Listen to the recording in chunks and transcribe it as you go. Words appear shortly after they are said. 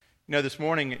This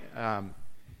morning, it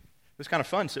was kind of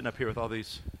fun sitting up here with all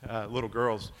these little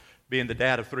girls. Being the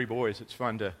dad of 3 boys, it's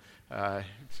fun to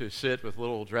sit with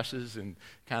little dresses and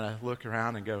kind of look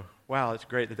around and go, wow, it's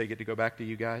great that they get to go back to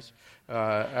you guys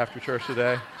after church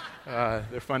today.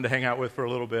 They're fun to hang out with for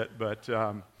a little bit, but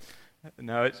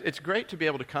no, it's great to be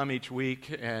able to come each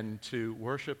week and to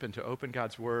worship and to open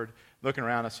God's Word. Looking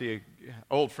around, I see an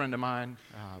old friend of mine,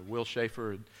 Will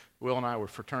Schaefer. Will and I were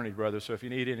fraternity brothers, so if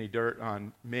you need any dirt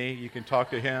on me, you can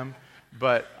talk to him.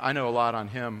 But I know a lot on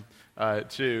him,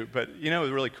 too. But, the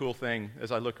really cool thing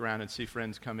as I look around and see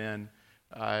friends come in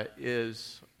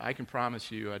is I can promise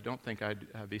you, I don't think I'd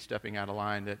be stepping out of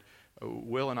line, that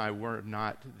Will and I were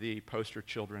not the poster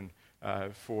children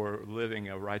for living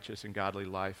a righteous and godly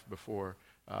life before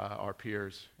our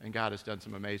peers. And God has done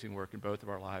some amazing work in both of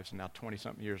our lives, and now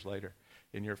 20-something years later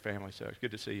in your family. So it's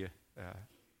good to see you.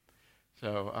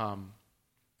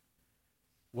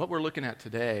 What we're looking at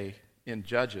today in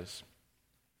Judges,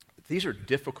 these are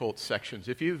difficult sections.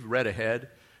 If you've read ahead,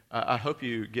 I hope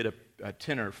you get a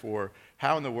tenor for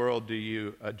how in the world do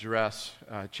you address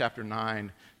chapter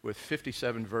 9 with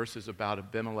 57 verses about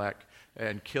Abimelech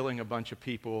and killing a bunch of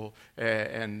people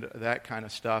and that kind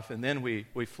of stuff. And then we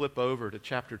flip over to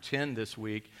chapter 10 this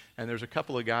week, and there's a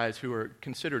couple of guys who are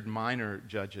considered minor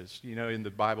judges. In the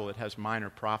Bible it has minor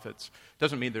prophets.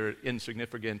 Doesn't mean they're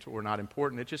insignificant or not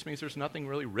important. It just means there's nothing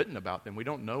really written about them. We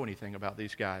don't know anything about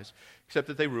these guys, except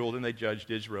that they ruled and they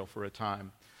judged Israel for a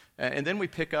time. And then we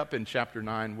pick up in chapter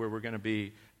 9 where we're going to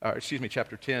be,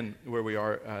 chapter 10 where we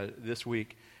are this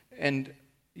week. And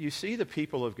you see the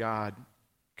people of God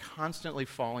constantly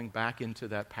falling back into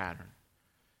that pattern,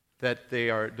 that they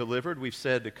are delivered. We've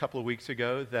said a couple of weeks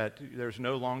ago that there's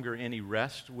no longer any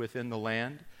rest within the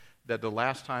land, that the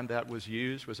last time that was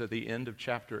used was at the end of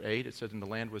chapter 8. It said, and the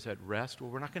land was at rest. Well,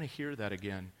 we're not going to hear that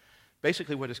again.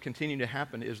 Basically, what is continuing to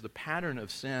happen is the pattern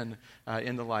of sin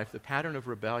in the life, the pattern of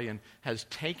rebellion has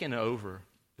taken over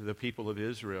the people of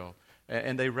Israel,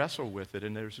 and they wrestle with it,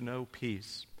 and there's no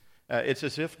peace. It's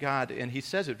as if God, and he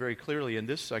says it very clearly in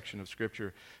this section of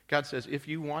Scripture, God says, if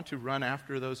you want to run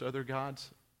after those other gods,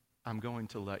 I'm going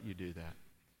to let you do that.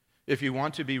 If you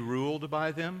want to be ruled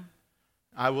by them,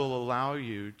 I will allow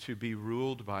you to be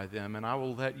ruled by them, and I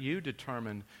will let you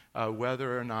determine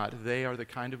whether or not they are the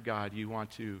kind of God you want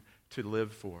to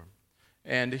live for.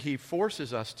 And he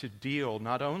forces us to deal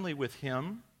not only with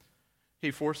him,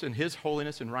 he forces in his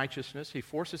holiness and righteousness, he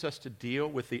forces us to deal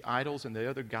with the idols and the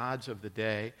other gods of the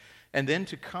day, and then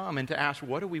to come and to ask,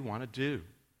 what do we want to do?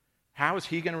 How is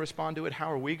he going to respond to it?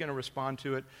 How are we going to respond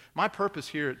to it? My purpose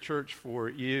here at church for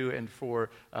you and for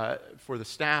the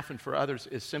staff and for others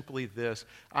is simply this.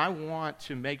 I want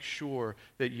to make sure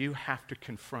that you have to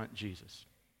confront Jesus.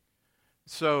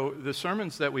 So the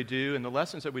sermons that we do and the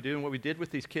lessons that we do and what we did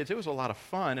with these kids, it was a lot of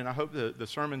fun, and I hope the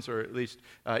sermons are at least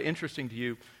interesting to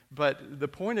you. But the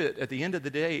point at the end of the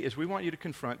day is we want you to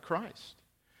confront Christ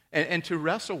and to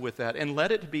wrestle with that and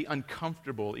let it be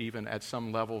uncomfortable even at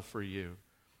some level for you.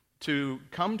 To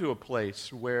come to a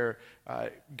place where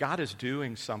God is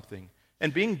doing something.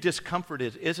 And being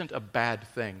discomforted isn't a bad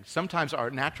thing. Sometimes our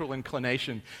natural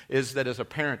inclination is that as a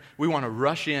parent, we want to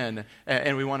rush in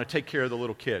and we want to take care of the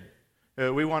little kid.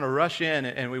 We want to rush in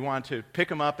and we want to pick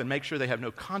them up and make sure they have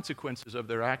no consequences of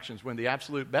their actions, when the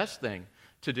absolute best thing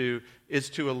to do is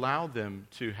to allow them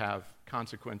to have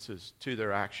consequences to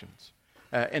their actions.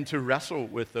 And to wrestle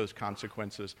with those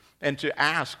consequences and to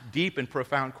ask deep and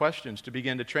profound questions to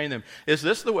begin to train them. Is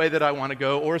this the way that I want to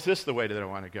go, or is this the way that I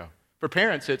want to go? For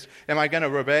parents, it's, am I going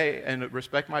to obey and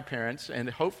respect my parents and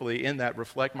hopefully in that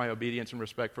reflect my obedience and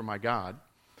respect for my God?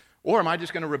 Or am I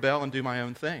just going to rebel and do my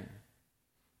own thing?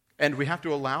 And we have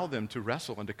to allow them to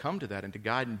wrestle and to come to that and to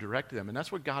guide and direct them. And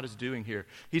that's what God is doing here.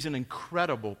 He's an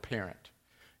incredible parent.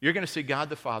 You're going to see God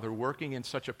the Father working in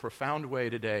such a profound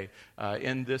way today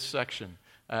in this section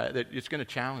that it's going to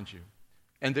challenge you.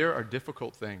 And there are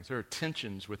difficult things. There are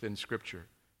tensions within Scripture.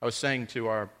 I was saying to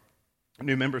our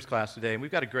new members class today, and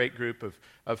we've got a great group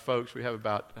of folks. We have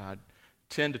about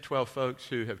 10 to 12 folks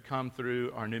who have come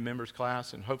through our new members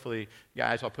class. And hopefully,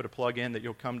 guys, I'll put a plug in that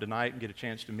you'll come tonight and get a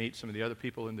chance to meet some of the other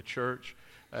people in the church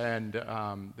and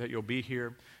that you'll be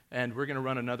here. And we're going to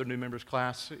run another new members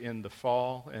class in the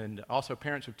fall. And also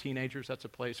parents of teenagers, that's a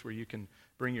place where you can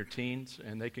bring your teens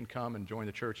and they can come and join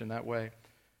the church in that way.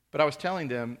 But I was telling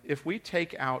them, if we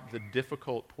take out the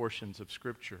difficult portions of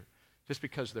Scripture just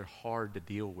because they're hard to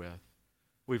deal with,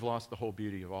 we've lost the whole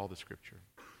beauty of all the Scripture.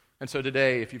 And so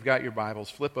today, if you've got your Bibles,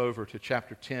 flip over to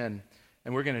chapter 10,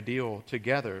 and we're going to deal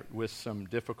together with some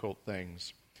difficult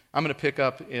things. I'm going to pick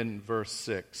up in verse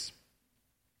 6.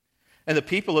 And the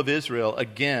people of Israel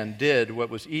again did what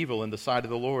was evil in the sight of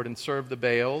the Lord and served the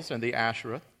Baals and the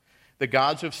Ashereth, the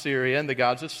gods of Syria and the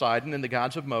gods of Sidon and the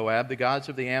gods of Moab, the gods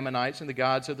of the Ammonites and the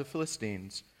gods of the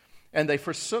Philistines. And they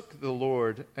forsook the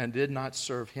Lord and did not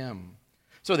serve him.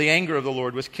 So the anger of the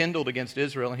Lord was kindled against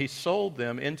Israel, and he sold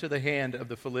them into the hand of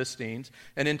the Philistines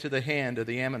and into the hand of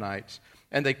the Ammonites.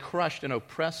 And they crushed and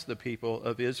oppressed the people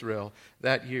of Israel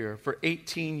that year. For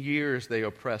 18 years they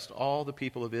oppressed all the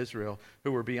people of Israel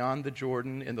who were beyond the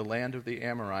Jordan in the land of the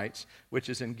Amorites, which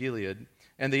is in Gilead.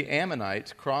 And the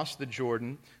Ammonites crossed the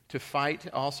Jordan to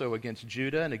fight also against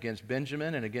Judah and against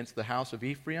Benjamin and against the house of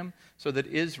Ephraim, so that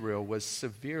Israel was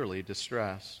severely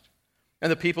distressed.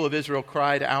 And the people of Israel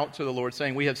cried out to the Lord,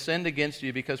 saying, "We have sinned against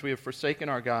you because we have forsaken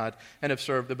our God and have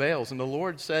served the Baals." And the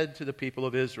Lord said to the people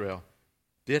of Israel,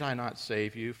 "Did I not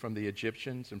save you from the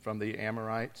Egyptians and from the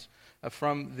Amorites,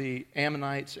 from the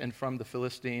Ammonites and from the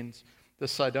Philistines? The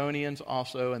Sidonians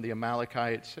also and the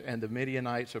Amalekites and the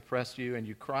Midianites oppressed you, and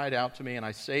you cried out to me, and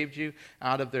I saved you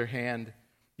out of their hand.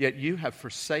 Yet you have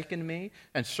forsaken me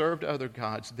and served other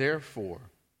gods. Therefore,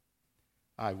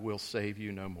 I will save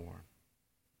you no more.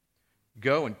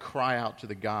 Go and cry out to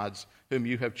the gods whom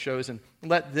you have chosen.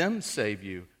 Let them save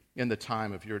you in the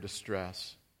time of your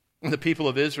distress." And the people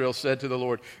of Israel said to the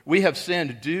Lord, "We have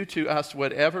sinned. Do to us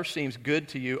whatever seems good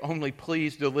to you. Only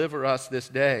please deliver us this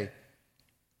day."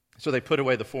 So they put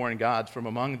away the foreign gods from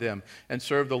among them and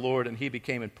served the Lord, and he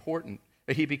became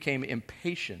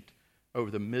impatient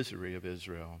over the misery of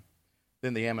Israel.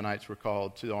 Then the Ammonites were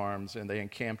called to arms, and they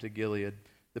encamped at Gilead.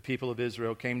 The people of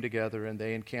Israel came together, and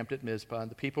they encamped at Mizpah.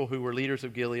 And the people who were leaders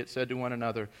of Gilead said to one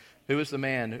another, "Who is the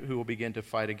man who will begin to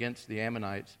fight against the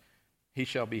Ammonites? He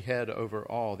shall be head over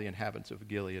all the inhabitants of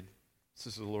Gilead." This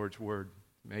is the Lord's word.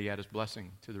 May he add his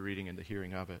blessing to the reading and the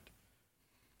hearing of it.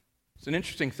 It's an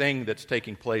interesting thing that's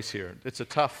taking place here. It's a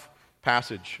tough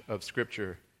passage of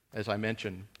Scripture, as I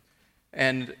mentioned.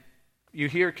 And you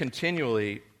hear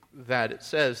continually that it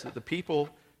says that the people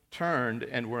turned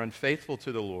and were unfaithful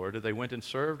to the Lord. They went and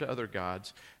served other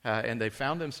gods, and they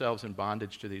found themselves in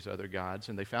bondage to these other gods,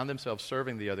 and they found themselves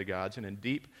serving the other gods and in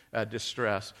deep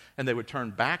distress. And they would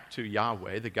turn back to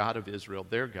Yahweh, the God of Israel,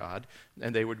 their God,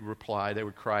 and they would reply, they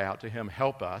would cry out to him,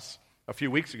 "Help us." A few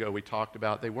weeks ago we talked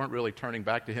about they weren't really turning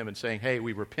back to him and saying, "Hey,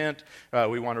 we repent,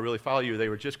 we want to really follow you." They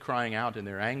were just crying out in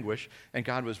their anguish, and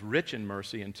God was rich in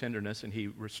mercy and tenderness, and he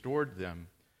restored them.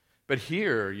 But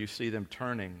here you see them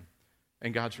turning,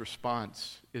 and God's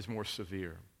response is more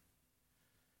severe.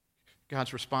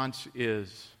 God's response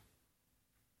is,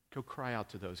 go cry out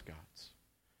to those gods.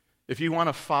 If you want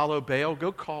to follow Baal,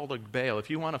 go call to Baal. If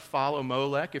you want to follow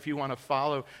Molech, if you want to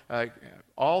follow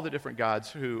all the different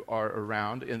gods who are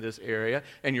around in this area,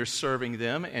 and you're serving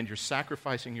them, and you're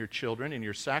sacrificing your children, and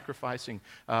you're sacrificing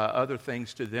other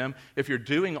things to them, if you're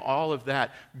doing all of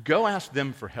that, go ask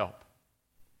them for help.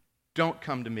 Don't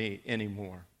come to me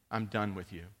anymore. I'm done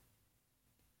with you.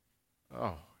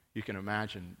 Oh, you can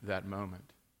imagine that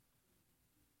moment.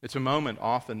 It's a moment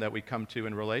often that we come to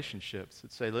in relationships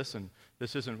that say, "Listen,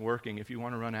 this isn't working. If you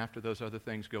want to run after those other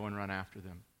things, go and run after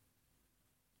them.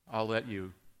 I'll let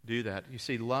you do that." You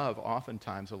see, love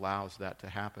oftentimes allows that to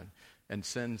happen and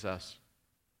sends us.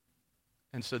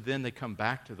 And so then they come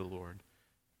back to the Lord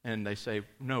and they say,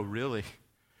 "No, really,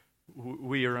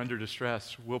 we are under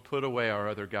distress. We'll put away our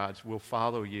other gods. We'll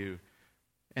follow you."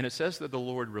 And it says that the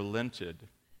Lord relented.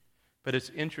 But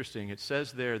it's interesting. It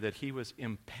says there that he was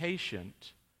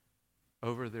impatient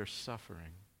over their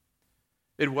suffering.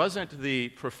 It wasn't the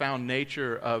profound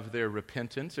nature of their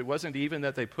repentance. It wasn't even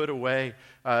that they put away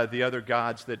the other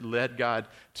gods that led God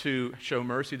to show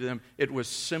mercy to them. It was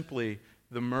simply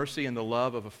the mercy and the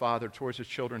love of a father towards his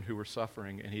children who were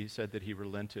suffering, and he said that he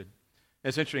relented.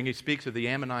 It's interesting, he speaks of the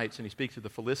Ammonites and he speaks of the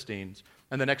Philistines.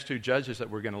 And the next two judges that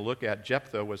we're going to look at,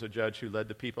 Jephthah was a judge who led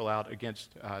the people out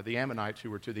against the Ammonites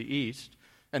who were to the east.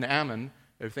 And Ammon,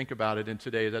 if you think about it, in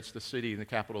today that's the city and the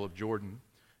capital of Jordan.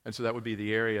 And so that would be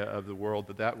the area of the world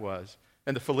that was.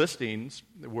 And the Philistines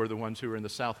were the ones who were in the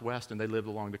southwest, and they lived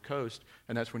along the coast.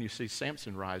 And that's when you see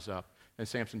Samson rise up. And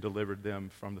Samson delivered them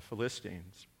from the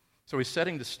Philistines. So he's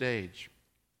setting the stage.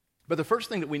 But the first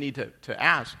thing that we need to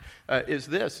ask is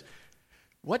this.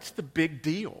 What's the big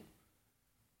deal?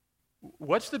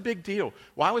 What's the big deal?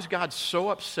 Why was God so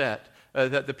upset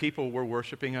that the people were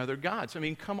worshiping other gods? I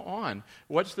mean, come on.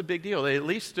 What's the big deal? They at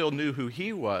least still knew who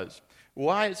he was.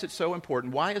 Why is it so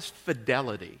important? Why is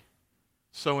fidelity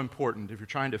so important? If you're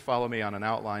trying to follow me on an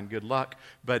outline, good luck,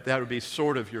 but that would be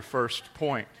sort of your first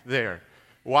point there.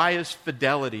 Why is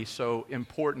fidelity so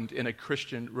important in a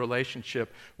Christian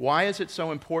relationship? Why is it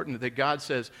so important that God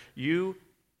says, you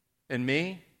and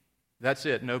me, that's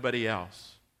it, nobody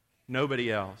else?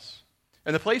 nobody else.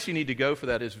 And the place you need to go for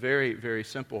that is very, very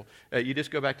simple. You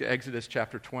just go back to Exodus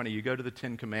chapter 20. You go to the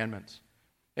Ten Commandments.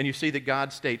 And you see that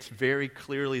God states very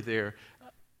clearly there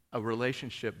a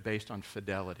relationship based on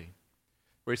fidelity.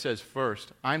 Where he says,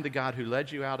 first, I'm the God who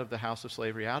led you out of the house of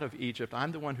slavery, out of Egypt.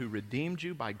 I'm the one who redeemed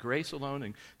you by grace alone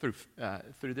and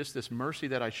through this mercy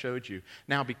that I showed you.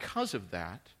 Now, because of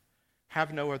that,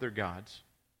 have no other gods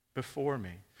before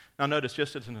me. Now, notice,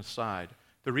 just as an aside,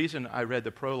 the reason I read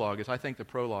the prologue is I think the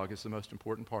prologue is the most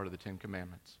important part of the Ten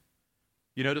Commandments.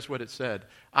 You notice what it said.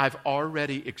 I've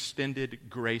already extended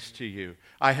grace to you.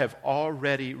 I have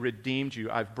already redeemed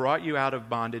you. I've brought you out of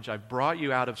bondage. I've brought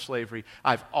you out of slavery.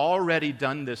 I've already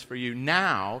done this for you.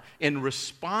 Now, in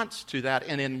response to that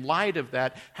and in light of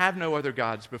that, have no other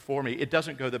gods before me. It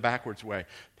doesn't go the backwards way.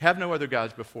 Have no other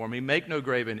gods before me. Make no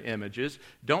graven images.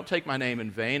 Don't take my name in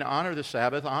vain. Honor the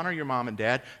Sabbath. Honor your mom and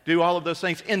dad. Do all of those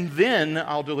things. And then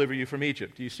I'll deliver you from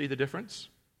Egypt. Do you see the difference?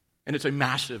 And it's a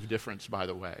massive difference, by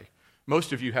the way.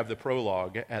 Most of you have the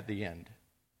prologue at the end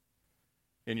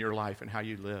in your life and how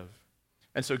you live.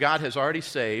 And so God has already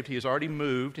saved, He has already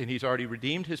moved, and He's already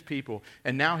redeemed His people.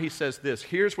 And now He says this,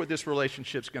 here's what this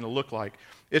relationship's going to look like.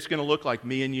 It's going to look like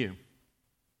me and you.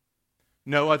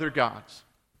 No other gods.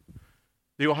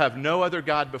 You will have no other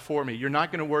God before me. You're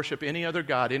not going to worship any other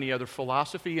God, any other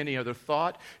philosophy, any other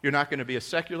thought. You're not going to be a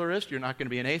secularist. You're not going to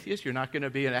be an atheist. You're not going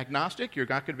to be an agnostic. You're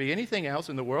not going to be anything else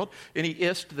in the world, any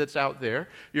ist that's out there.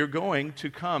 You're going to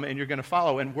come and you're going to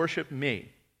follow and worship me.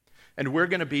 And we're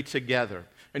going to be together.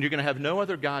 And you're going to have no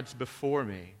other gods before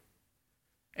me.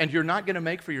 And you're not going to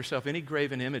make for yourself any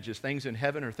graven images, things in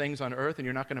heaven or things on earth, and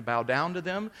you're not going to bow down to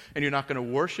them, and you're not going to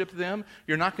worship them.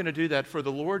 You're not going to do that, for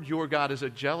the Lord your God is a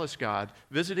jealous God,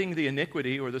 visiting the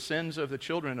iniquity or the sins of the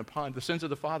children upon the sins of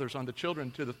the fathers on the children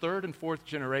to the third and fourth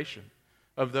generation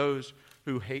of those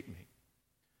who hate me.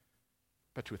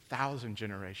 But to 1,000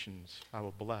 generations I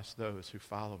will bless those who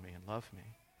follow me and love me.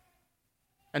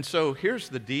 And so here's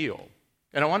the deal.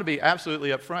 And I want to be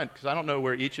absolutely upfront because I don't know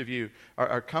where each of you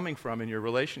are coming from in your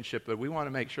relationship, but we want to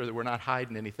make sure that we're not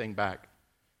hiding anything back.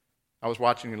 I was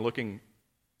watching and looking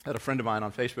at a friend of mine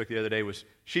on Facebook the other day.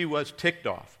 She was ticked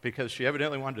off because she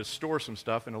evidently wanted to store some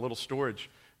stuff in a little storage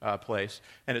place,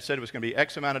 and it said it was going to be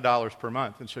X amount of dollars per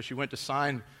month. And so she went to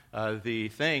sign the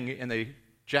thing, and they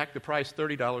jacked the price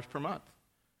 $30 per month.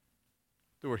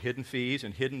 There were hidden fees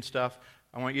and hidden stuff.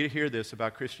 I want you to hear this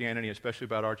about Christianity, especially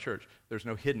about our church. There's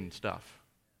no hidden stuff.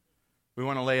 We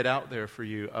want to lay it out there for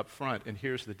you up front, and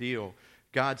here's the deal.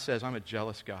 God says, I'm a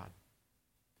jealous God,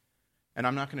 and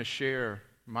I'm not going to share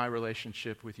my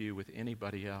relationship with you with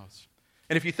anybody else.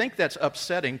 And if you think that's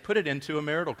upsetting, put it into a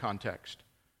marital context.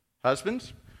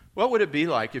 Husbands, what would it be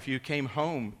like if you came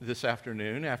home this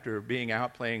afternoon after being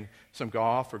out playing some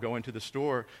golf or going to the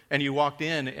store, and you walked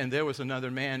in and there was another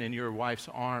man in your wife's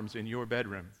arms in your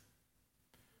bedroom?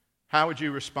 How would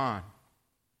you respond?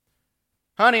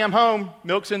 Honey, I'm home.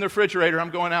 Milk's in the refrigerator.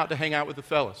 I'm going out to hang out with the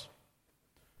fellas.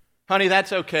 Honey,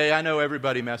 that's okay. I know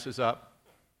everybody messes up.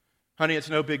 Honey, it's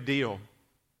no big deal.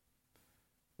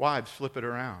 Wives, flip it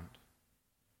around.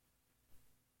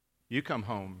 You come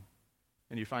home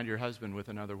and you find your husband with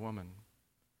another woman.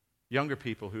 Younger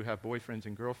people who have boyfriends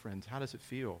and girlfriends, how does it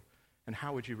feel? And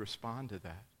how would you respond to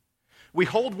that? We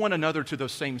hold one another to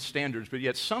those same standards, but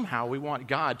yet somehow we want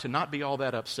God to not be all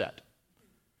that upset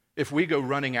if we go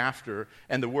running after,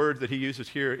 and the word that he uses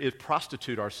here is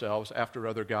prostitute ourselves after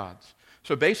other gods.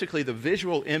 So basically the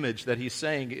visual image that he's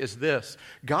saying is this: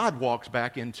 God walks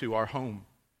back into our home,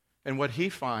 and what he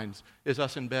finds is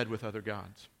us in bed with other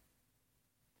gods.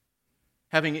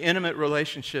 Having intimate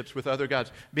relationships with other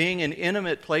gods, being in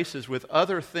intimate places with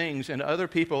other things and other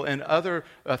people and other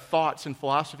thoughts and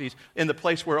philosophies in the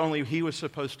place where only he was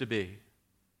supposed to be.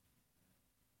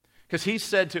 Because he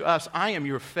said to us, I am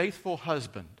your faithful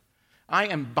husband. I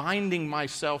am binding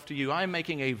myself to you. I am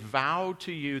making a vow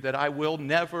to you that I will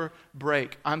never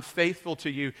break. I'm faithful to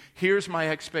you. Here's my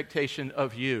expectation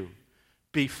of you.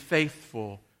 Be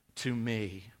faithful to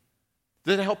me.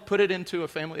 Did it help put it into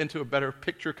a better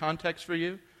picture context for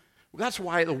you? Well, that's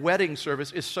why the wedding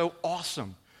service is so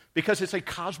awesome, because it's a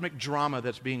cosmic drama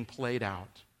that's being played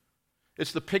out.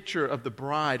 It's the picture of the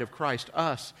bride of Christ,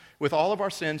 us, with all of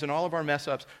our sins and all of our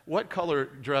mess-ups. What color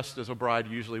dress does a bride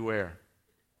usually wear?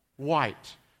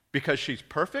 White. Because she's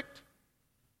perfect?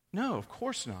 No, of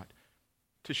course not.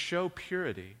 To show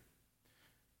purity.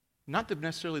 Not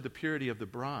necessarily the purity of the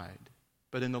bride,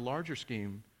 but in the larger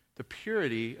scheme, the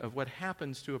purity of what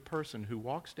happens to a person who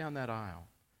walks down that aisle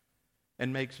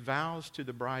and makes vows to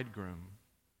the bridegroom.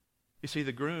 You see,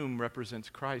 the groom represents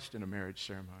Christ in a marriage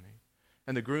ceremony.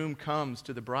 And the groom comes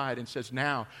to the bride and says,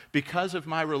 now, because of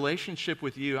my relationship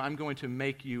with you, I'm going to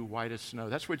make you white as snow.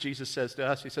 That's what Jesus says to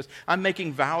us. He says, I'm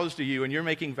making vows to you, and you're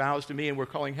making vows to me, and we're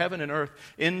calling heaven and earth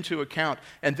into account.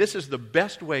 And this is the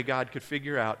best way God could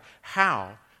figure out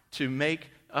how to make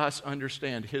us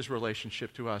understand his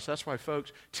relationship to us. That's why,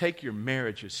 folks, take your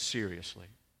marriages seriously.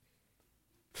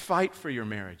 Fight for your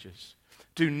marriages.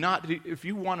 Do not, if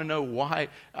you want to know why,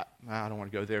 I don't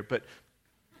want to go there, but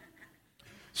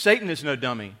Satan is no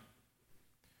dummy.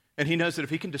 And he knows that if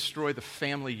he can destroy the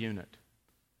family unit,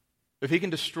 if he can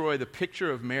destroy the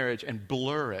picture of marriage and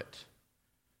blur it,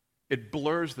 it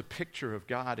blurs the picture of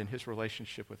God and his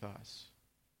relationship with us.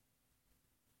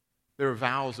 There are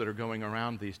vows that are going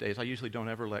around these days. I usually don't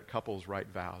ever let couples write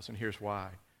vows, and here's why.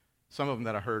 Some of them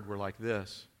that I heard were like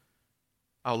this: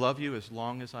 I'll love you as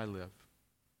long as I live.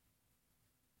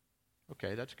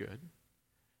 Okay, that's good.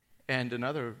 And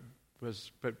another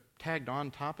was, but tagged on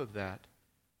top of that,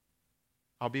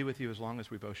 I'll be with you as long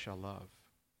as we both shall love.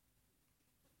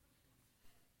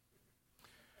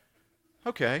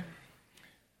 Okay.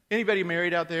 Anybody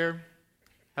married out there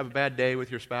have a bad day with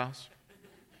your spouse?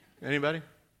 Anybody?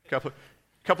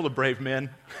 Couple of brave men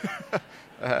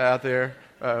out there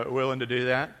willing to do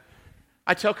that.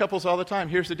 I tell couples all the time,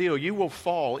 here's the deal. You will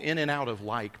fall in and out of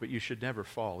like, but you should never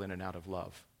fall in and out of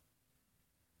love.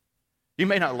 You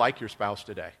may not like your spouse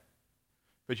today,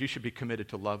 but you should be committed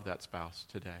to love that spouse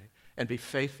today and be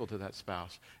faithful to that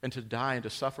spouse and to die and to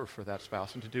suffer for that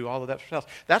spouse and to do all of that for spouse.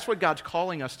 That's what God's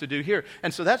calling us to do here.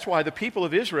 And so that's why the people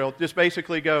of Israel just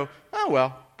basically go, oh,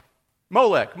 well,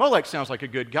 Molech. Molech sounds like a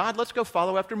good god. Let's go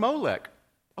follow after Molech.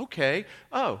 Okay.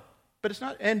 Oh, but it's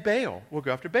not. And Baal. We'll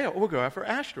go after Baal. We'll go after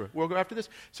Ashtoreth. We'll go after this.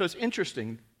 So it's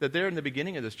interesting that there in the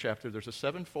beginning of this chapter, there's a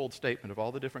sevenfold statement of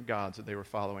all the different gods that they were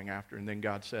following after. And then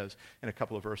God says in a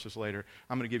couple of verses later,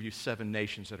 I'm going to give you 7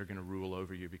 nations that are going to rule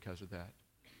over you because of that.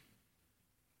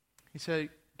 He said,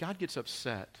 God gets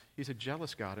upset. He's a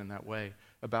jealous God in that way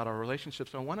about our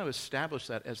relationships. So I want to establish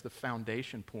that as the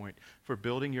foundation point for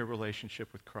building your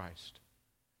relationship with Christ.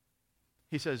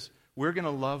 He says, we're going to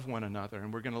love one another,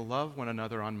 and we're going to love one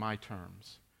another on my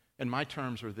terms. And my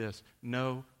terms are this: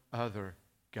 no other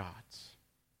gods.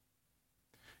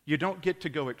 You don't get to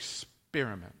go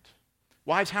experiment.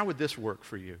 Wives, how would this work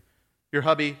for you? Your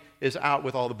hubby is out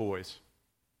with all the boys,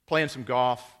 playing some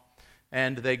golf,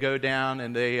 and they go down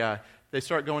and they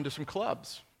start going to some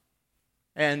clubs.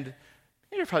 And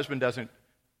your husband doesn't,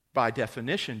 by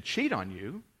definition, cheat on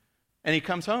you. And he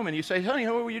comes home and you say, honey,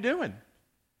 what were you doing?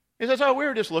 He says, oh, we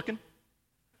were just looking.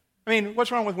 I mean,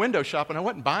 what's wrong with window shopping? I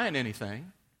wasn't buying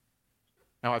anything.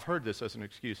 Now, I've heard this as an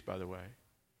excuse, by the way.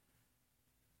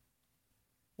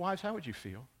 Wives, how would you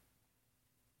feel?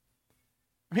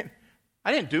 I mean,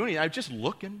 I didn't do anything. I was just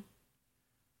looking.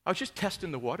 I was just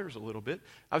testing the waters a little bit.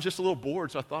 I was just a little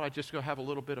bored, so I thought I'd just go have a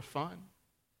little bit of fun.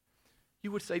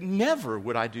 You would say, never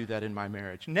would I do that in my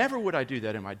marriage. Never would I do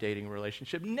that in my dating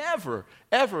relationship. Never,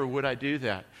 ever would I do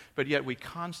that. But yet we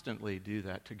constantly do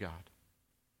that to God.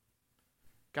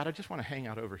 God, I just want to hang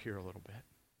out over here a little bit.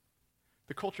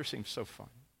 The culture seems so fun.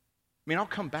 I mean, I'll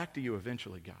come back to you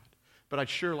eventually, God, but I'd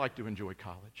sure like to enjoy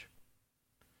college.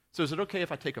 So is it okay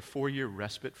if I take a 4-year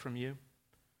respite from you?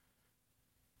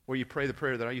 Where you pray the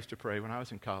prayer that I used to pray when I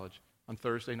was in college. On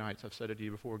Thursday nights, I've said it to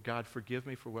you before, God, forgive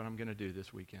me for what I'm going to do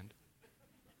this weekend.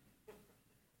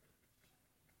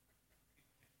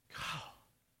 God.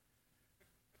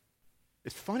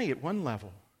 It's funny at one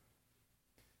level.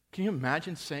 Can you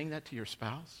imagine saying that to your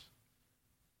spouse?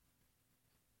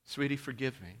 Sweetie,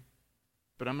 forgive me,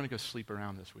 but I'm going to go sleep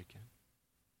around this weekend.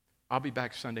 I'll be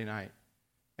back Sunday night,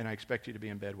 and I expect you to be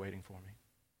in bed waiting for me.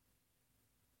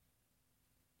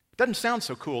 It doesn't sound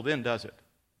so cool then, does it?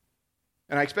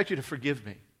 And I expect you to forgive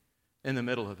me in the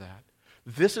middle of that.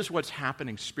 This is what's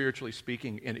happening, spiritually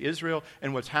speaking, in Israel,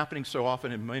 and what's happening so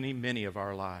often in many, many of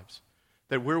our lives.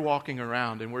 That we're walking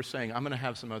around and we're saying, I'm going to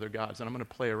have some other gods, and I'm going to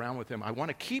play around with them. I want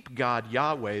to keep God,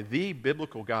 Yahweh, the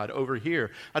biblical God, over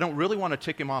here. I don't really want to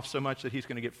tick him off so much that he's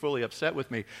going to get fully upset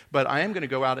with me, but I am going to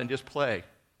go out and just play.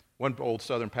 One old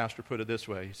Southern pastor put it this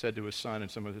way. He said to his son and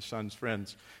some of his son's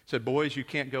friends, he said, boys, you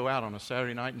can't go out on a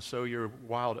Saturday night and sow your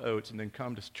wild oats and then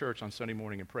come to church on Sunday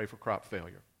morning and pray for crop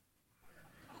failure.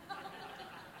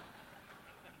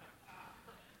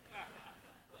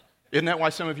 Isn't that why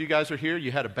some of you guys are here?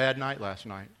 You had a bad night last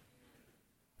night.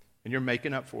 And you're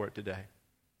making up for it today.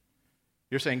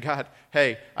 You're saying, God,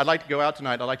 hey, I'd like to go out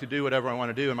tonight. I'd like to do whatever I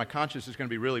want to do, and my conscience is going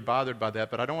to be really bothered by that,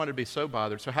 but I don't want to be so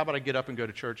bothered. So how about I get up and go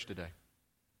to church today? It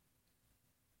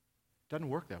doesn't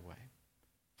work that way.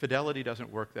 Fidelity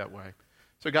doesn't work that way.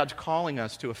 So God's calling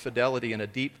us to a fidelity and a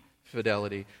deep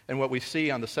fidelity. And what we see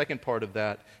on the second part of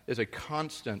that is a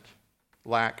constant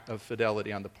lack of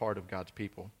fidelity on the part of God's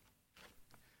people.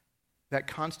 That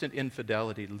constant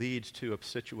infidelity leads to a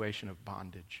situation of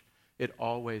bondage. It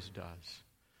always does.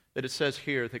 That it says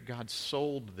here that God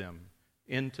sold them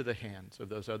into the hands of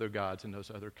those other gods in those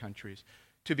other countries.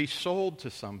 To be sold to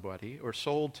somebody or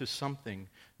sold to something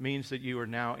means that you are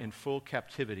now in full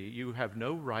captivity. You have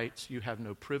no rights, you have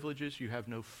no privileges, you have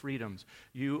no freedoms.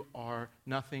 You are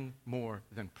nothing more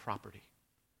than property.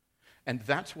 And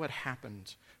that's what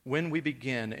happens when we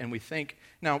begin and we think,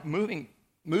 now moving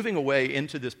away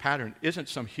into this pattern isn't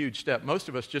some huge step. Most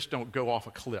of us just don't go off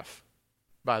a cliff,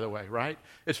 by the way, right?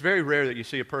 It's very rare that you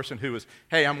see a person who is,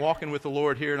 hey, I'm walking with the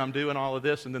Lord here and I'm doing all of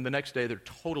this, and then the next day they're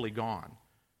totally gone.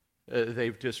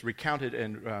 They've just recounted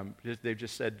and they've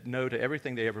just said no to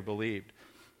everything they ever believed.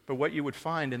 But what you would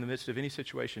find in the midst of any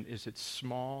situation is it's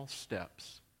small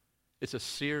steps. It's a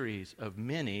series of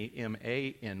many,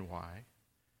 M-A-N-Y,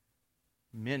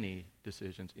 many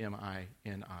decisions,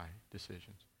 M-I-N-I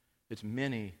decisions. It's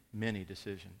many, many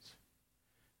decisions.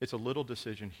 It's a little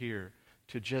decision here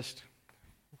to just,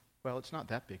 well, it's not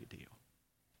that big a deal.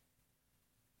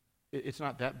 It's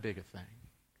not that big a thing.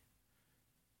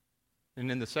 And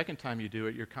then the second time you do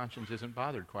it, your conscience isn't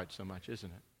bothered quite so much, isn't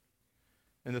it?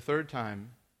 And the third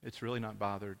time, it's really not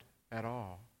bothered at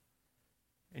all.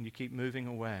 And you keep moving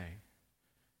away.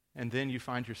 And then you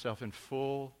find yourself in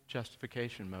full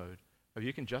justification mode of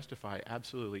you can justify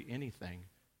absolutely anything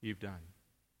you've done.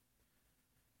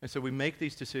 And so we make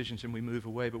these decisions and we move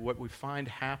away, but what we find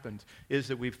happens is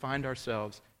that we find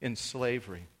ourselves in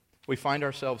slavery. We find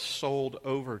ourselves sold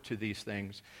over to these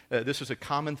things. This is a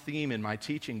common theme in my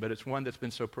teaching, but it's one that's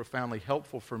been so profoundly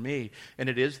helpful for me, and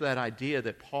it is that idea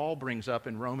that Paul brings up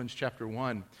in Romans chapter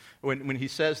 1 when he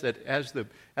says that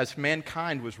as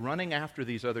mankind was running after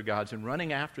these other gods and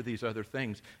running after these other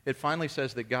things, it finally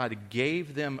says that God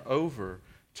gave them over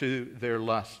to their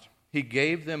lust. He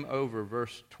gave them over,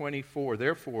 verse 24.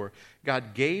 Therefore,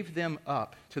 God gave them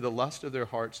up to the lust of their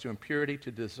hearts, to impurity,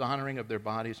 to dishonoring of their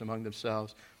bodies among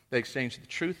themselves. They exchanged the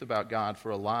truth about God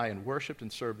for a lie and worshipped and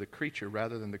served the creature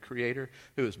rather than the Creator,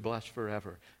 who is blessed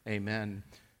forever. Amen.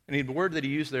 And the word that he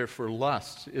used there for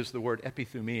lust is the word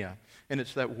epithumia. And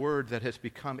it's that word that has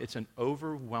become, it's an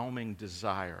overwhelming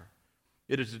desire.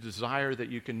 It is a desire that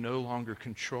you can no longer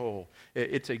control.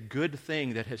 It's a good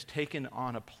thing that has taken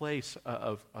on a place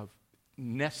of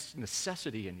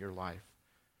necessity in your life.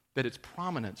 That it's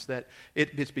prominence, that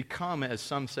it's become, as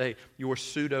some say, your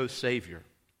pseudo-savior.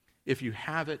 If you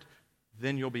have it,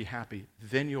 then you'll be happy,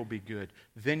 then you'll be good,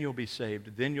 then you'll be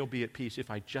saved, then you'll be at peace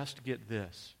if I just get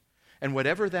this. And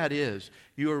whatever that is,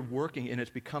 you are working and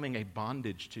it's becoming a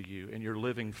bondage to you and you're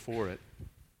living for it.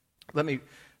 Let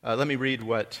me read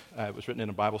what was written in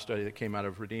a Bible study that came out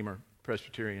of Redeemer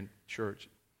Presbyterian Church.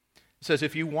 It says,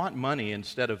 if you want money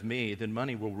instead of me, then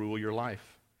money will rule your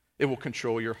life. It will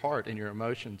control your heart and your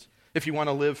emotions. If you want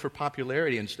to live for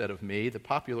popularity instead of me, the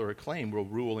popular acclaim will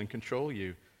rule and control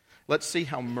you. Let's see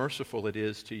how merciful it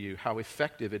is to you, how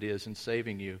effective it is in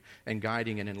saving you and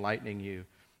guiding and enlightening you.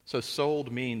 So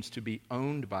sold means to be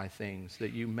owned by things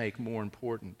that you make more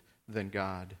important than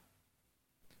God.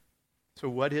 So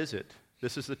what is it?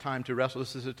 This is the time to wrestle.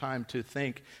 This is the time to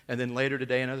think. And then later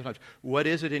today and other times, what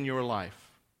is it in your life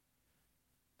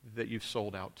that you've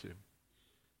sold out to,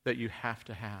 that you have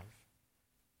to have?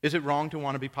 Is it wrong to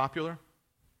want to be popular?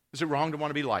 Is it wrong to want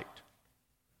to be liked?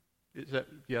 Is that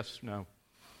yes, no?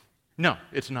 No,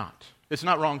 it's not. It's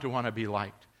not wrong to want to be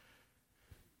liked.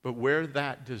 But where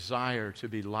that desire to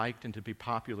be liked and to be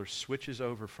popular switches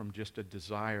over from just a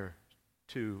desire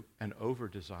to an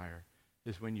over-desire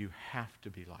is when you have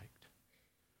to be liked.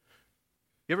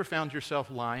 You ever found yourself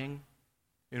lying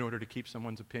in order to keep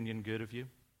someone's opinion good of you?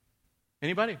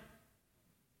 Anybody?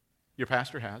 Your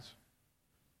pastor has.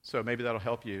 So maybe that'll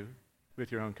help you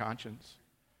with your own conscience.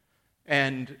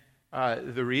 And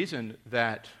the reason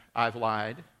that I've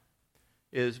lied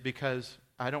is because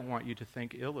I don't want you to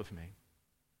think ill of me.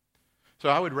 So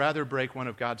I would rather break one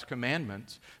of God's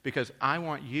commandments because I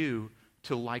want you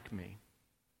to like me.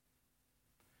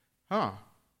 What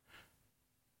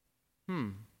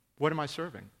am I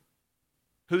serving?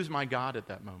 Who's my God at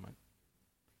that moment?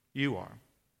 You are.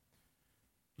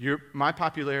 My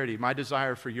popularity, my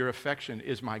desire for your affection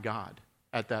is my God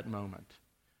at that moment.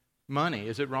 Money,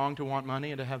 is it wrong to want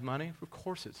money and to have money? Of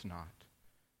course it's not.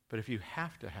 But if you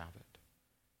have to have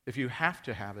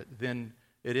it, then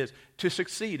it is. To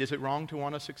succeed, is it wrong to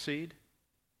want to succeed?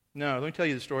 No. Let me tell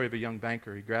you the story of a young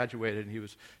banker. He graduated and he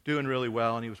was doing really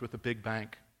well and he was with a big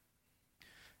bank.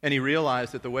 And he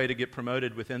realized that the way to get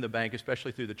promoted within the bank,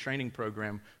 especially through the training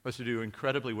program, was to do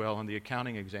incredibly well on the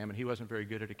accounting exam, and he wasn't very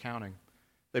good at accounting.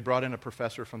 They brought in a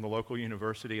professor from the local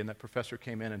university, and that professor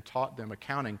came in and taught them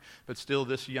accounting, but still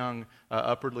this young,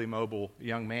 upwardly mobile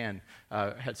young man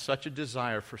had such a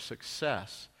desire for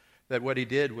success that what he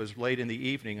did was late in the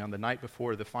evening, on the night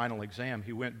before the final exam,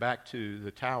 he went back to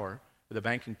the tower, the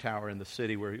banking tower in the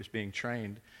city where he was being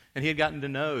trained, and he had gotten to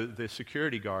know the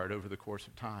security guard over the course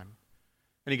of time.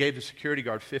 And he gave the security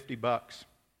guard $50.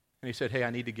 And he said, hey, I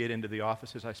need to get into the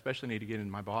offices. I especially need to get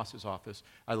into my boss's office.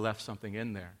 I left something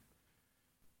in there.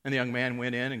 And the young man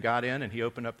went in and got in, and he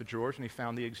opened up the drawers, and he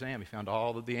found the exam. He found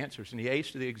all of the answers, and he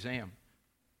aced the exam.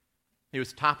 He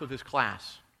was top of his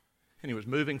class, and he was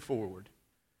moving forward.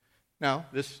 Now,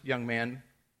 this young man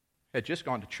had just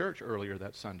gone to church earlier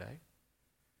that Sunday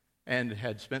and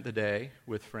had spent the day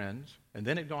with friends, and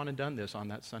then had gone and done this on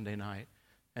that Sunday night,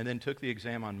 and then took the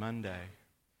exam on Monday.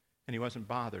 And he wasn't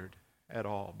bothered at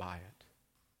all by it.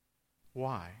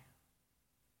 Why?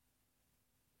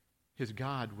 His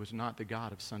God was not the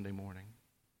God of Sunday morning.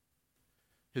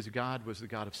 His God was the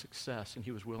God of success, and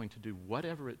he was willing to do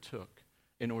whatever it took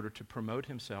in order to promote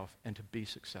himself and to be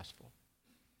successful.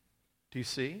 Do you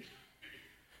see?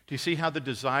 Do you see how the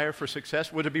desire for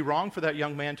success, would it be wrong for that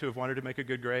young man to have wanted to make a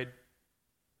good grade?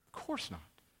 Of course not.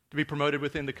 To be promoted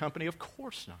within the company? Of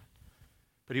course not.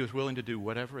 But he was willing to do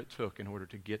whatever it took in order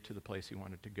to get to the place he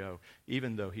wanted to go,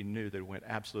 even though he knew that it went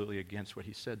absolutely against what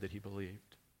he said that he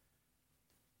believed.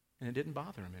 And it didn't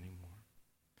bother him anymore.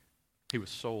 He was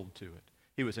sold to it.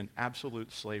 He was in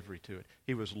absolute slavery to it.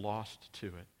 He was lost to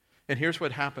it. And here's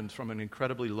what happens from an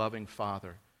incredibly loving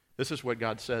father. This is what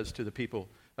God says to the people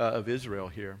of Israel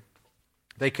here.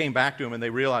 They came back to him and they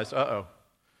realized,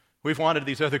 we've wanted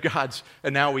these other gods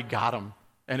and now we got them.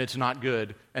 And it's not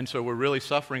good. And so we're really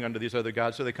suffering under these other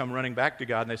gods. So they come running back to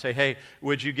God and they say, hey,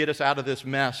 would you get us out of this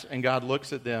mess? And God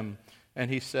looks at them and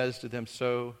he says to them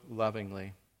so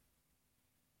lovingly,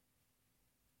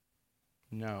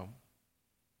 no.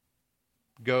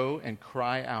 Go and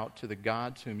cry out to the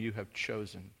gods whom you have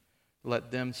chosen.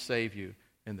 Let them save you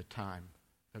in the time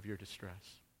of your distress.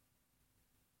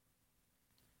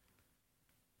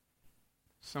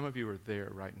 Some of you are there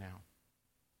right now.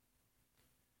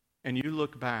 And you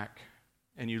look back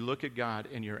and you look at God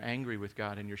and you're angry with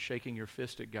God and you're shaking your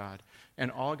fist at God.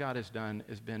 And all God has done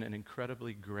has been an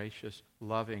incredibly gracious,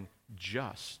 loving,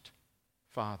 just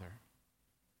Father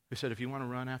who said, if you want to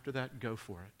run after that, go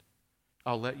for it.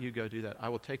 I'll let you go do that. I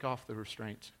will take off the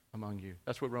restraints among you.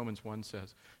 That's what Romans 1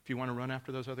 says. If you want to run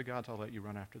after those other gods, I'll let you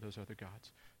run after those other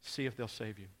gods. See if they'll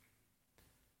save you.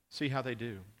 See how they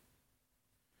do.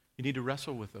 You need to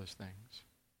wrestle with those things.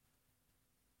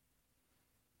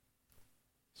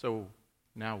 So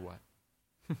now what?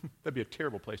 That'd be a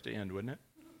terrible place to end, wouldn't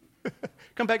it?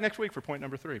 Come back next week for point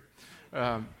number 3.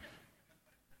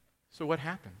 So what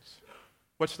happens?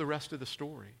 What's the rest of the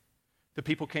story? The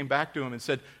people came back to him and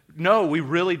said, no, we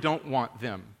really don't want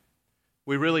them.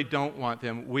 We really don't want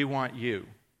them. We want you.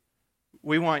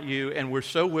 We want you, and we're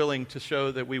so willing to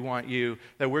show that we want you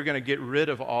that we're going to get rid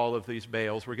of all of these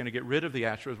Baals. We're going to get rid of the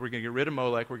Ashtoreths. We're going to get rid of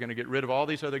Molech. We're going to get rid of all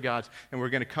these other gods, and we're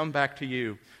going to come back to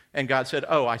you. And God said,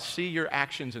 I see your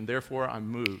actions, and therefore I'm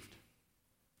moved.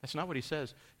 That's not what he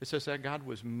says. It says that God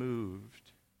was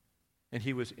moved, and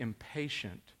he was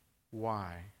impatient.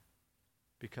 Why?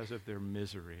 Because of their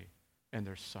misery and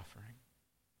their suffering.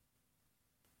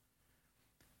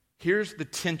 Here's the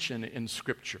tension in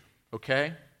Scripture,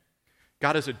 okay?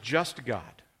 God is a just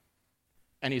God,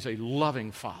 and he's a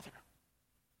loving Father.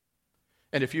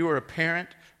 And if you are a parent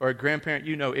or a grandparent,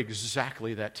 you know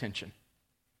exactly that tension.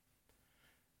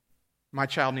 My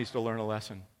child needs to learn a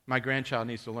lesson. My grandchild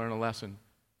needs to learn a lesson.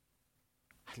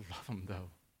 I love them, though.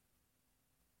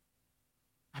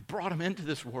 I brought them into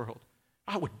this world.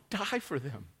 I would die for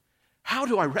them. How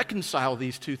do I reconcile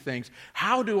these two things?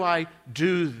 How do I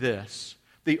do this?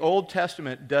 The Old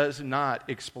Testament does not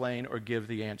explain or give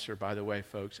the answer, by the way,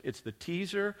 folks. It's the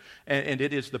teaser, and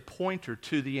it is the pointer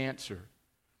to the answer.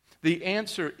 The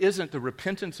answer isn't the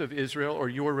repentance of Israel or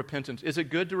your repentance. Is it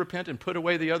good to repent and put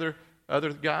away the other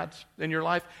gods in your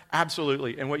life?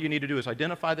 Absolutely. And what you need to do is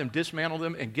identify them, dismantle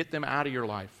them, and get them out of your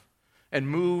life. And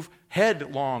move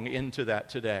headlong into that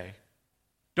today.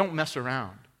 Don't mess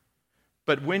around.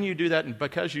 But when you do that, and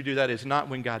because you do that, is not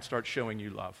when God starts showing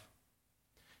you love.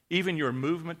 Even your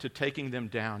movement to taking them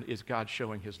down is God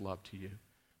showing his love to you.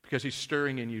 Because he's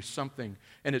stirring in you something.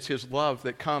 And it's his love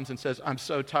that comes and says, I'm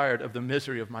so tired of the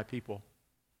misery of my people.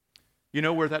 You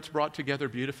know where that's brought together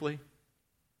beautifully?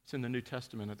 It's in the New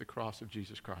Testament at the cross of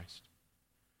Jesus Christ.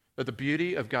 That the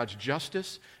beauty of God's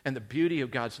justice and the beauty of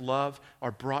God's love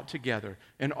are brought together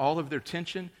in all of their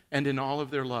tension and in all of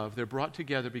their love. They're brought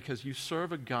together because you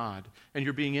serve a God, and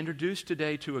you're being introduced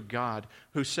today to a God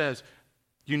who says,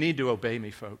 you need to obey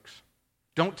me, folks.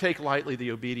 Don't take lightly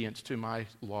the obedience to my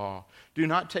law. Do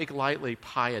not take lightly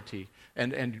piety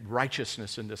and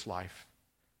righteousness in this life.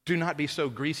 Do not be so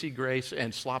greasy grace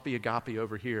and sloppy agape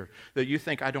over here that you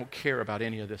think I don't care about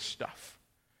any of this stuff.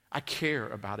 I care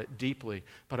about it deeply,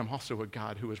 but I'm also a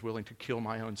God who is willing to kill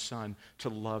my own son to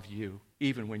love you,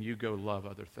 even when you go love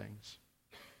other things.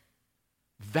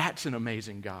 That's an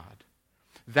amazing God.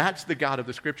 That's the God of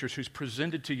the Scriptures who's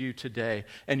presented to you today.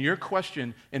 And your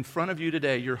question in front of you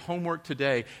today, your homework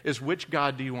today, is which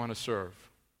God do you want to serve?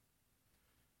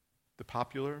 The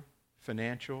popular,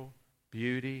 financial,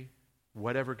 beauty,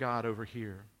 whatever God over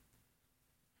here?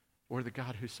 Or the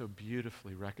God who so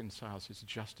beautifully reconciles his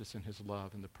justice and his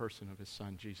love in the person of his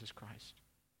Son, Jesus Christ?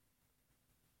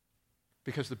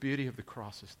 Because the beauty of the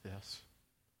cross is this.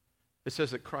 It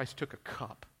says that Christ took a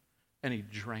cup and he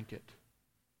drank it.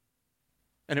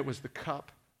 And it was the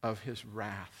cup of his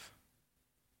wrath.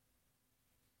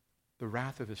 The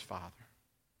wrath of his Father.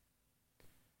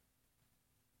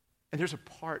 And there's a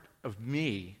part of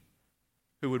me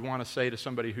who would want to say to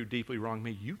somebody who deeply wronged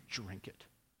me, you drink it.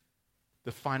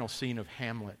 The final scene of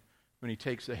Hamlet, when he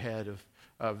takes the head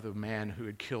of the man who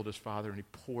had killed his father and he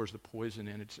pours the poison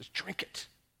in, it says, drink it.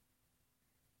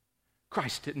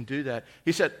 Christ didn't do that.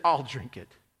 He said, I'll drink it,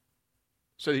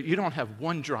 so that you don't have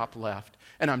one drop left.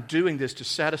 And I'm doing this to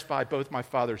satisfy both my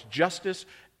Father's justice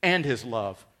and his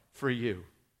love for you.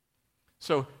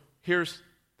 So here's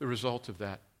the result of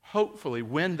that. Hopefully,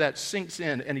 when that sinks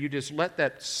in and you just let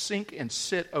that sink and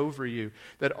sit over you,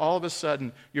 that all of a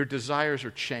sudden your desires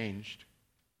are changed.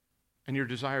 And your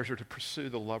desires are to pursue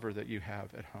the lover that you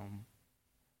have at home.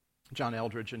 John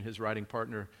Eldredge and his writing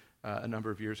partner a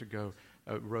number of years ago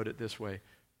wrote it this way: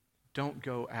 don't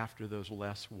go after those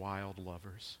less wild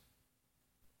lovers.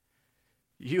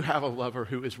 You have a lover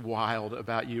who is wild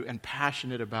about you and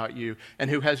passionate about you and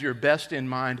who has your best in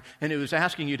mind and who is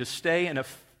asking you to stay in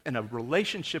a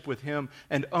relationship with him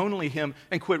and only him,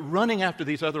 and quit running after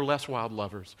these other less wild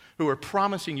lovers who are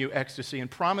promising you ecstasy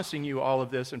and promising you all of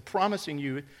this and promising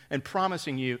you.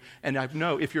 And I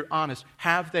know, if you're honest,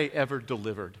 have they ever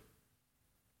delivered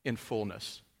in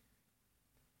fullness?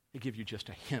 They give you just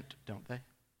a hint, don't they?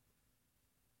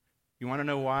 You want to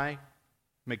know why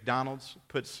McDonald's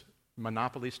puts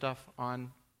Monopoly stuff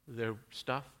on their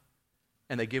stuff?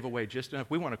 And they give away just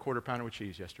enough. We want a quarter pounder with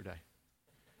cheese yesterday.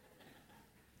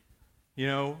 You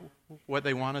know what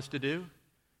they want us to do?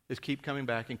 Is keep coming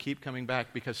back and keep coming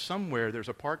back, because somewhere there's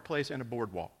a park place and a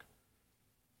boardwalk.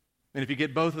 And if you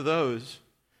get both of those,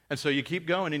 and so you keep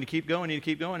going and you keep going and you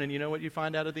keep going, and you know what you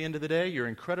find out at the end of the day? You're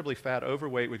incredibly fat,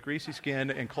 overweight, with greasy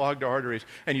skin and clogged arteries,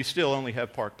 and you still only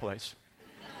have Park Place.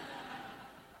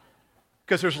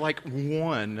 Because there's like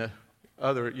one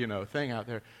other, thing out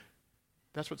there.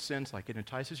 That's what sin's like. It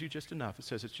entices you just enough. It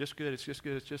says it's just good, it's just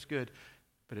good, it's just good.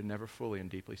 But it never fully and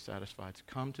deeply satisfies.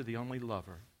 Come to the only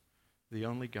lover, the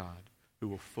only God, who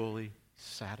will fully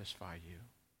satisfy you.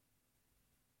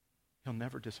 He'll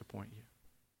never disappoint you.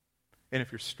 And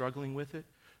if you're struggling with it,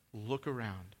 look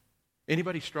around.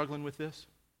 Anybody struggling with this?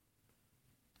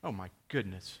 Oh my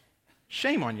goodness.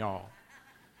 Shame on y'all.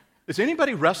 Does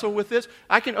anybody wrestle with this?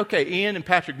 Ian and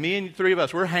Patrick, me and three of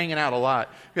us, we're hanging out a lot.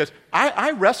 Because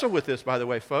I wrestle with this, by the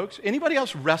way, folks. Anybody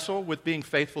else wrestle with being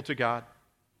faithful to God?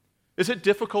 Is it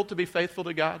difficult to be faithful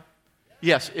to God?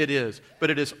 Yes, it is. But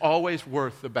it is always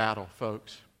worth the battle,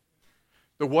 folks.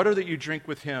 The water that you drink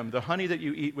with him, the honey that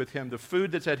you eat with him, the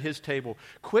food that's at his table.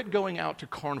 Quit going out to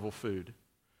carnival food.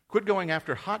 Quit going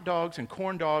after hot dogs and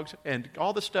corn dogs and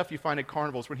all the stuff you find at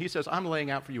carnivals when he says, I'm laying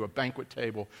out for you a banquet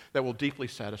table that will deeply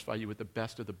satisfy you with the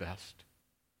best of the best.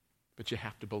 But you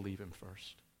have to believe him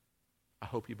first. I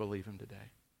hope you believe him today.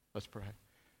 Let's pray.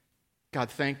 God,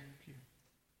 thank you.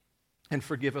 And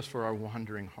forgive us for our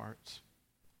wandering hearts.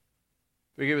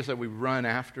 Forgive us that we run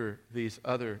after these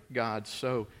other gods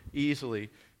so easily.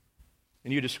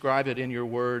 And you describe it in your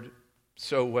word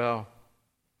so well,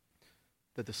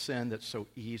 that the sin that so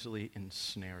easily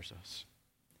ensnares us.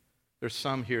 There's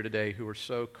some here today who are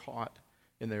so caught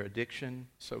in their addiction,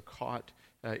 so caught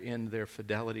in their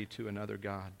fidelity to another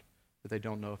god, that they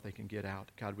don't know if they can get out.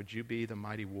 God, would you be the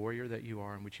mighty warrior that you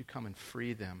are, and would you come and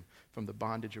free them from the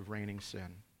bondage of reigning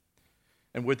sin?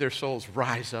 And would their souls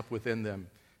rise up within them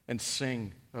and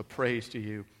sing a praise to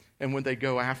you? And when they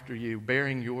go after you,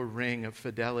 bearing your ring of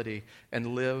fidelity,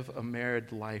 and live a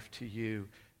married life to you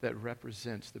that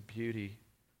represents the beauty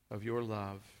of your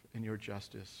love and your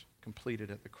justice completed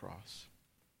at the cross.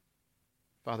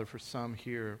 Father, for some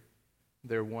here,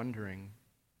 they're wondering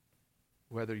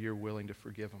whether you're willing to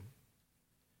forgive them.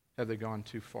 Have they gone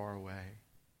too far away?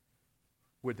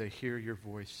 Would they hear your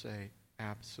voice say,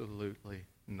 absolutely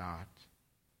not?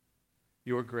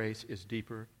 Your grace is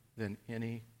deeper than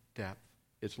any depth.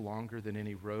 It's longer than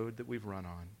any road that we've run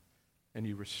on. And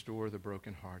you restore the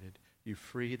brokenhearted. You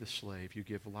free the slave. You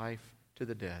give life to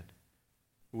the dead.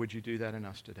 Would you do that in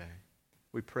us today?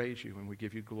 We praise you and we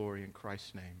give you glory in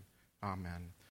Christ's name. Amen.